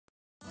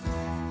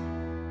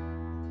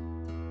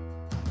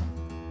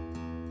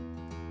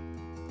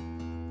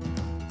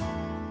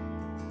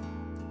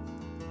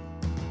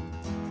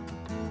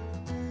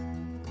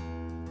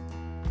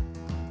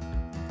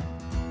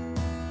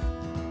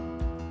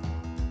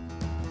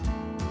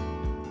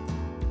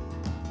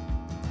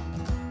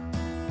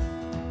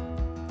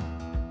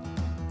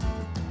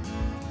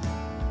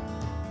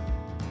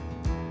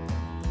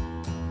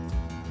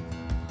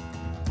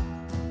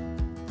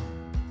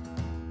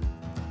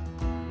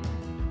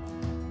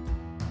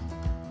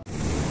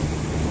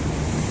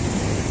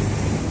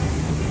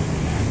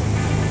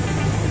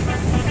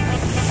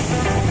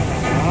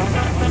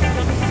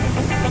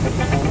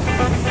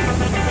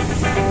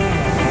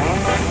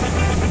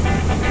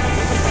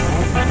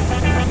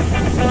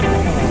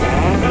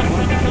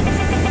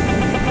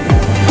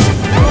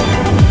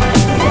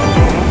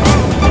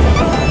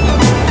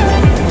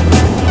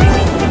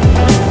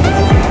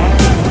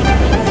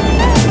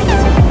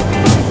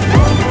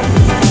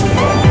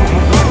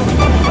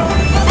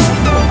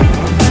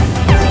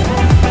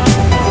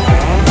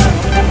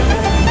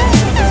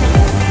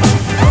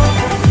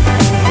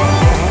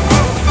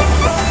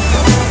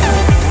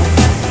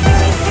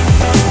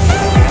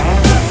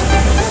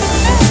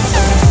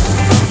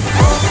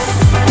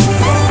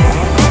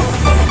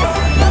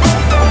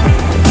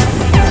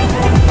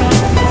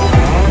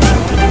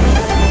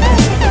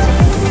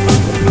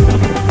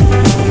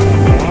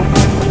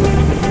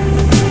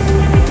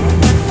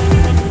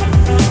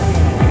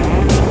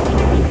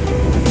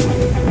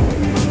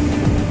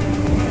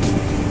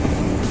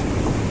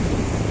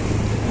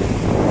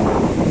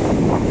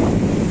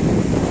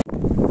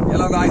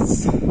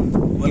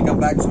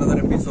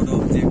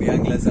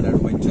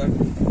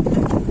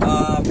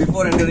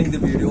before entering the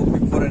video,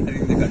 before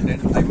entering the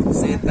content, I would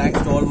say thanks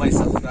to all my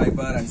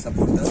subscribers and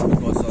supporters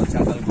because our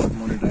channel got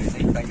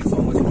monetizing. Thank you so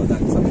much for that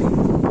support.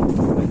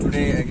 And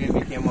today again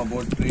we came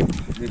aboard trip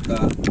with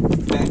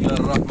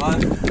Angler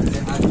Rahman. Say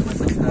hi to my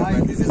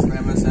subscriber. This is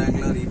famous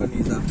angler. Even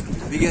he's the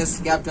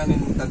biggest captain in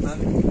Qatar.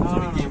 So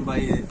we came by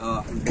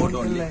boat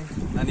only.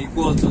 And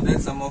equal also there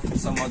some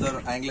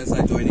other anglers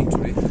are joining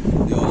today.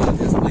 They are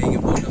just playing a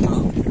boat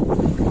now.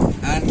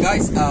 And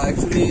guys,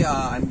 actually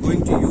I'm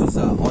going to use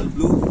all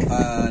blue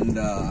and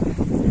the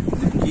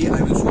key.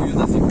 I will show you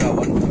the zebra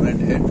one, red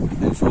head.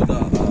 I'll show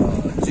the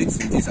jigs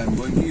which I'm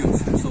going to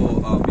use. So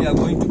we are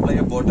going to play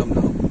a bottom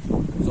now.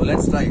 So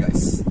let's try,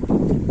 guys.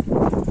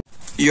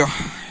 Yeah,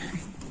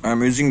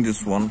 I'm using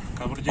this one,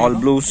 all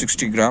blue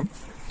 60 gram.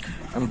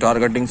 I'm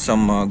targeting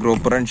some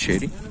grouper and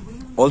Sheri.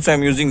 Also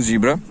I'm using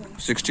zebra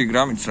 60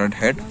 gram, it's red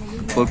head,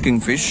 working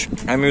fish.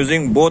 I'm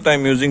using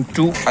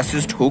 2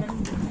 assist hook.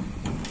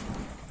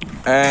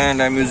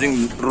 And I'm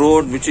using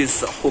rod which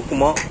is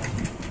Hokuma.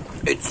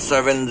 It's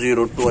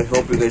 702. I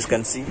hope you guys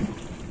can see.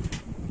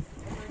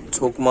 It's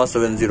Hokuma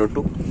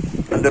 702.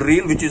 And the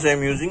reel which is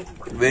I'm using,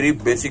 very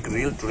basic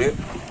reel today,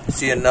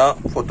 Sienna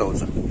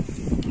 4000.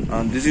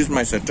 And this is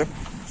my setup.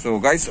 So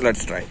guys,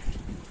 let's try.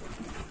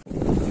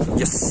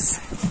 Yes.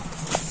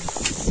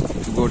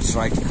 Good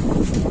strike. I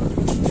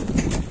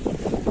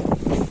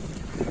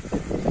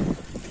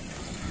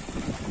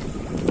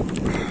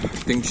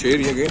think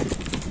Sheri again.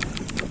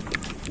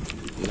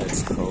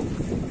 Let's go.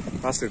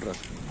 Fast it,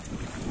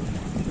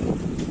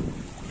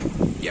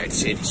 yeah,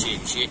 it's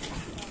Sheri.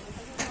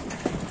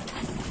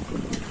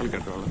 Look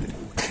at all of it.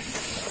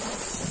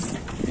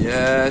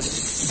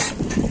 Yes.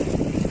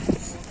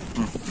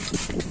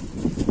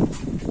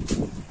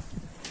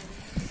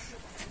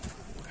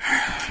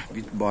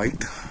 With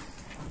bite.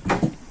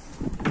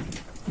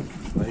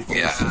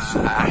 Yeah.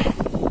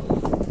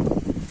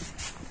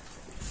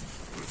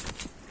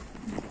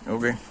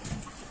 Okay.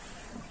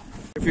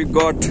 If you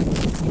got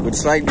good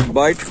strike with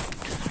bite,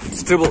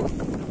 it's triple.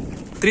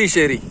 3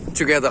 Sheri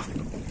together.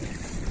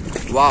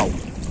 Wow,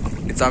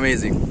 it's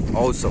amazing.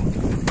 Awesome.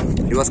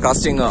 He was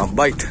casting a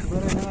bite.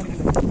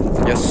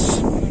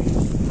 Yes,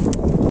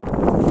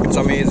 it's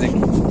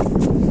amazing.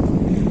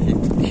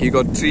 He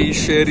got 3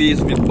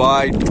 Sheris with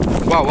bite.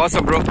 Wow,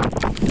 awesome, bro.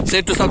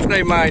 Say to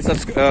subscribe my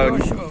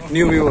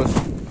new viewers.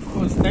 Of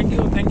course, thank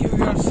you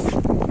viewers.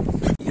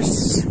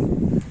 Yes,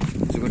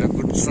 so got a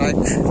good strike.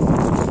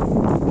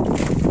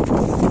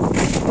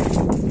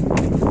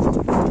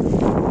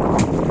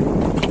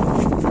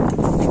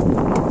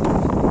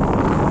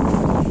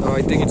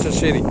 I think it's a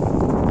Sheri.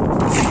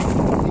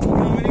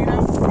 How many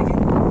grams?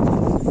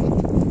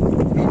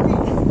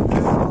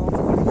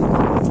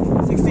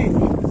 16.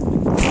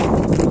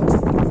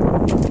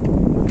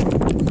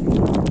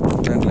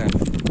 Land.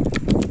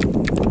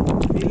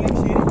 Feel like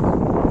Sheri?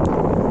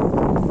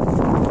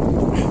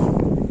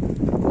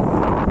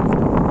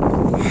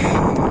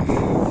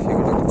 He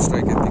got a good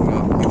strike, I think.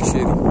 Big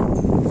Sheri.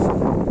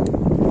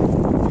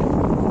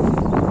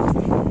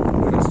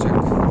 Let us check.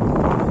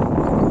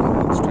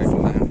 Straight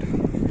land.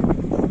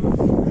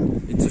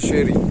 It's a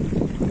Sheri.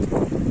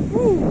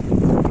 Woo!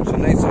 It's a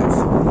nice size.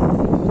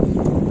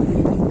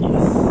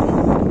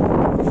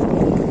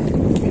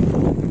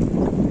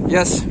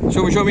 Yes,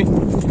 show me.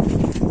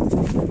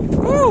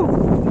 Woo!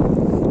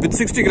 With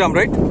 60 gram,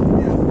 right?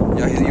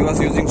 Yeah, he was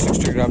using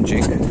 60 gram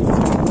jig.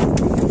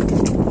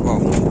 Wow,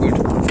 good.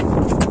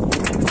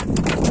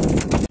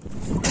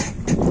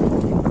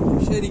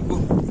 Sheri, go.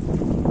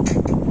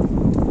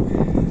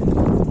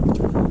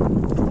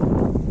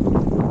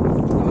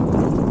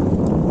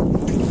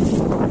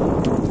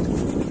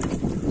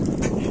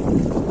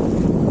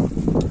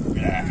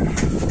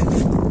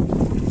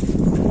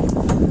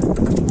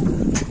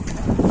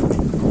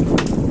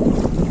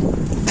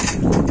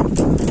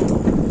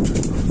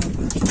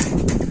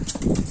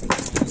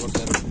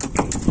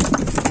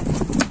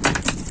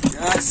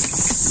 Yes,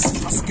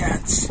 first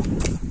catch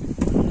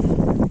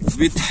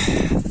with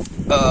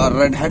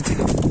red head.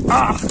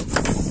 All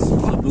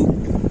blue.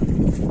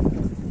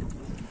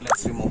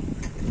 Let's remove.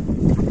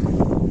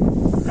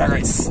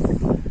 Nice.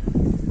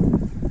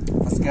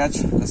 First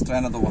catch. Let's try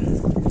another one.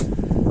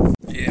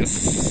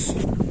 Yes,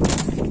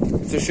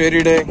 it's a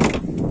Sheri day.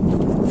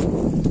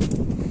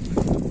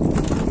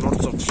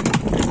 Not so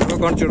Sheri. I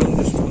can't show on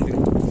this one.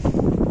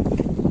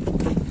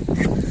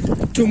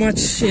 Too much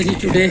Sheri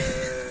today.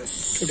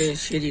 Today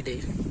Sheri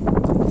day.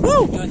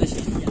 Woo!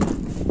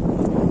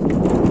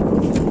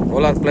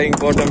 All are playing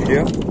bottom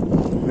here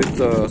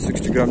with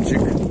 60 gram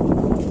jig.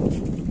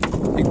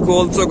 Ikko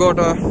also got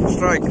a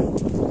strike.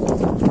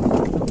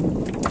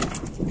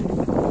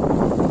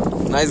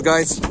 Nice,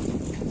 guys.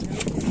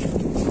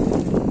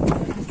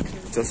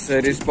 Just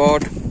Sheri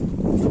spot.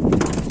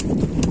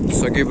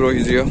 Saki bro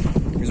is here.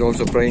 He's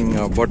also playing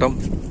bottom.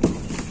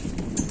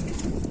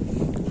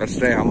 Let's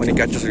try how many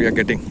catches we are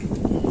getting.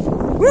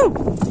 Woo!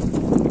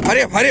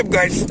 Hurry up,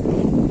 guys.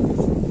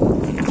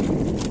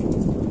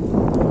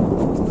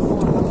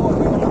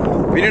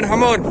 We need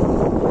hammer.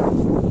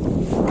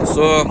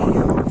 So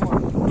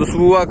Those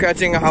who are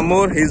catching a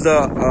hamur, he's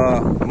the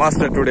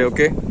master today,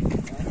 okay?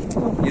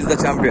 He's the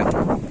champion.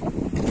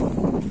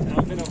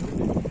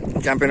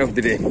 Champion of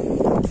the day.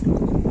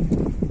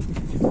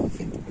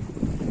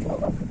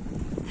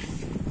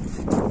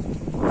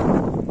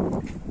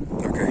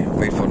 Okay,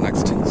 wait for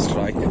next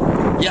strike.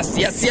 Yes,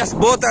 yes, yes,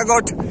 both are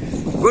got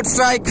good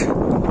strike.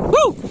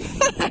 Woo!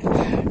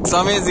 It's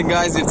amazing,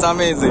 guys, it's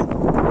amazing.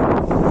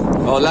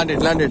 Oh,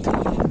 landed.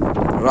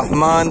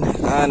 Rahman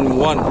and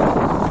one.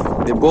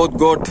 They both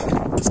got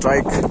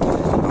strike.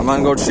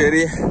 Rahman got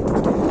Sheri.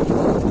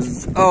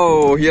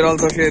 Oh, here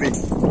also Sheri.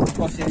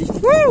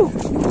 Woo!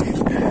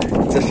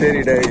 It's a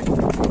Sheri day.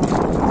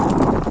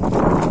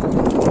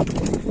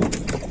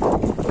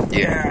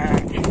 Yeah.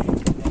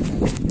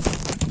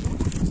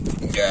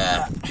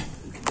 Yeah.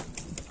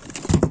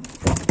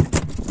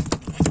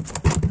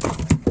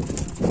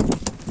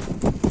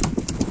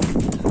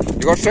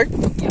 You got strike?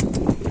 Yeah.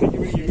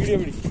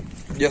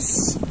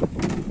 Yes.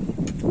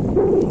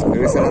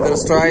 There is another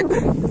strike.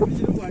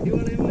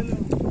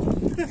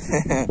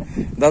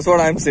 That's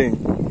what I'm saying.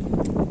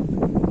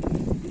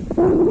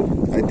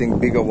 I think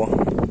bigger one.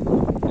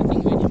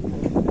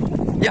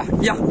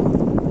 Yeah.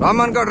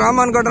 Rahman got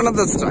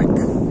another strike.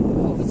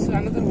 Oh, it's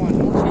another one.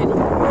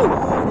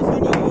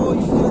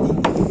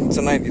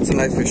 Sheri. It's a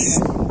nice fish.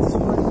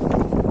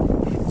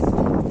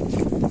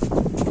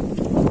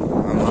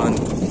 Rahman.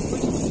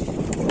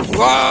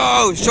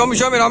 Wow! Show me,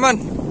 Rahman.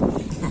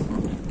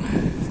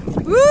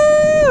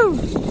 Woo!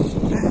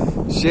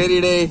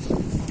 Sheri day.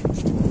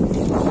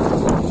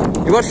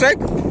 You got strike?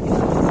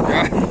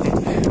 Yeah.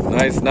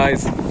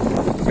 Nice.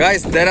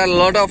 Guys, there are a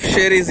lot of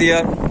Sheris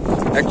here.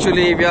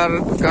 Actually, we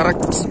are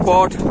correct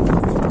spot.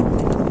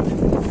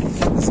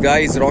 This guy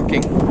is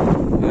rocking.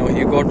 You know,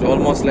 he got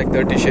almost like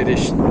 30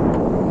 Sheris.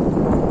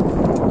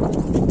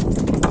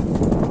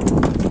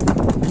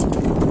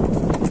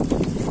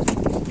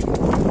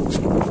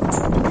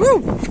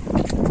 Woo!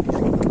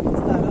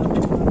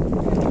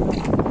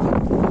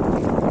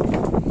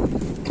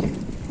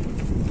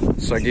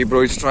 Sagi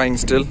bro is trying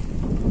still.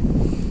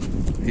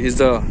 He's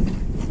the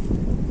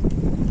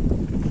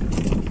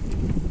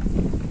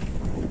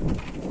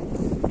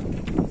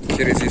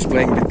series is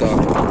playing with the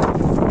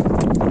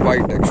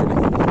white actually.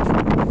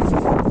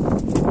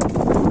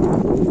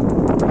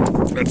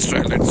 Let's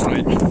try.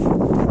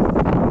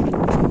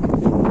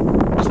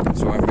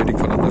 So I'm waiting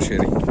for another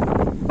Sheri.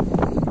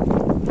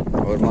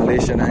 Our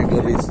Malaysian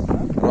angler is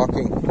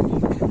rocking.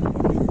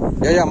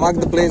 Yeah, mark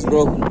the place,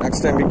 bro.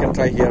 Next time we can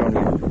try here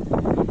only.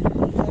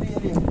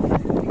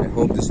 I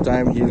hope this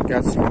time he'll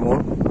catch some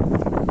more.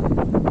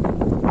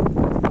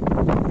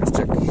 Let's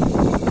check.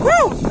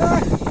 Woo!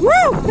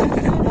 Woo!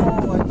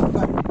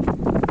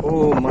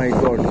 Oh my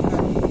god.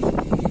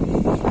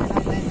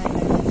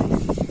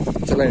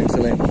 It's a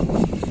line.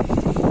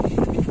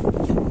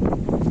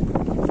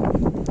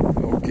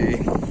 Okay.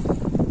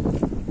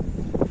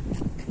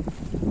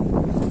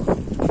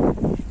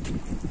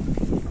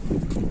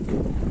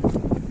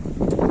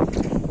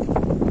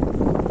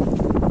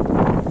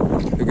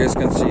 You guys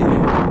can see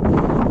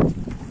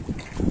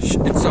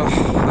it's a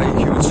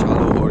huge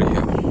shallow over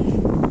here.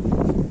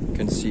 You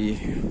can see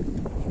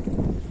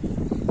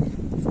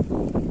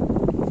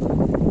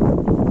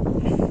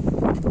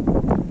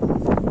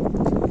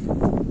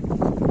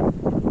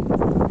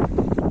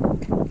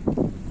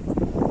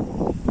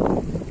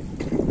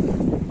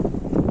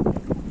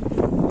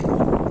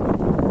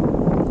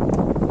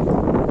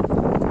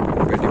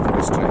waiting for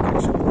a strike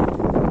actually.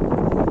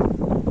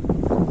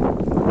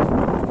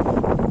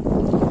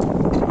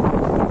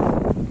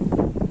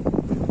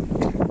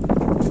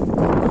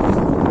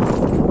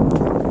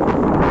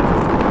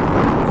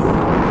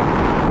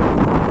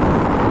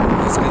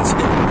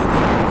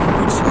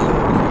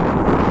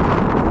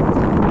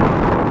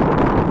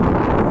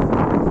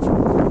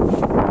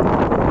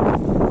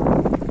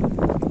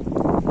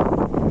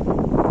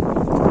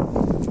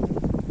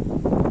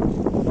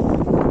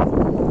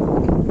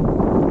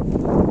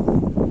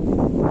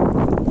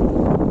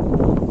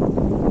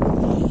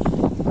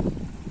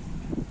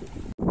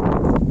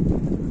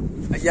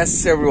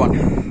 Yes, everyone.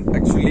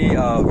 Actually,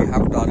 we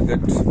have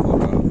target for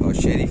a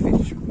Sheri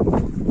fish.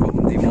 From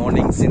the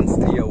morning since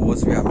 3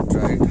 hours we have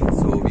tried.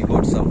 So we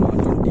got some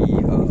 20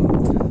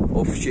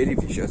 of Sheri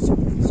fishes.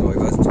 So I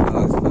was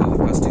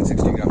casting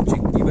 60 gram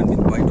jig. Even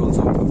with bite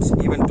also we got.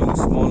 Even 2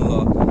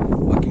 small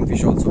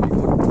kingfish also we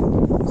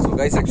got. So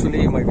guys,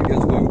 actually my video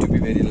is going to be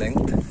very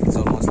length. It's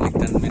almost like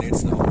 10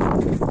 minutes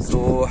now.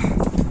 So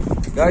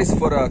guys,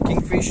 for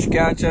kingfish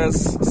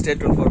catches, stay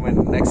tuned for my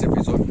next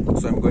episode.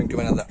 So I'm going to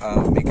make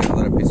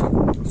another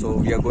episode. So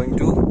we are going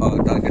to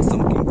target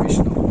some kingfish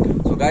now.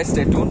 So guys,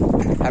 stay tuned.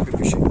 Happy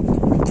fishing.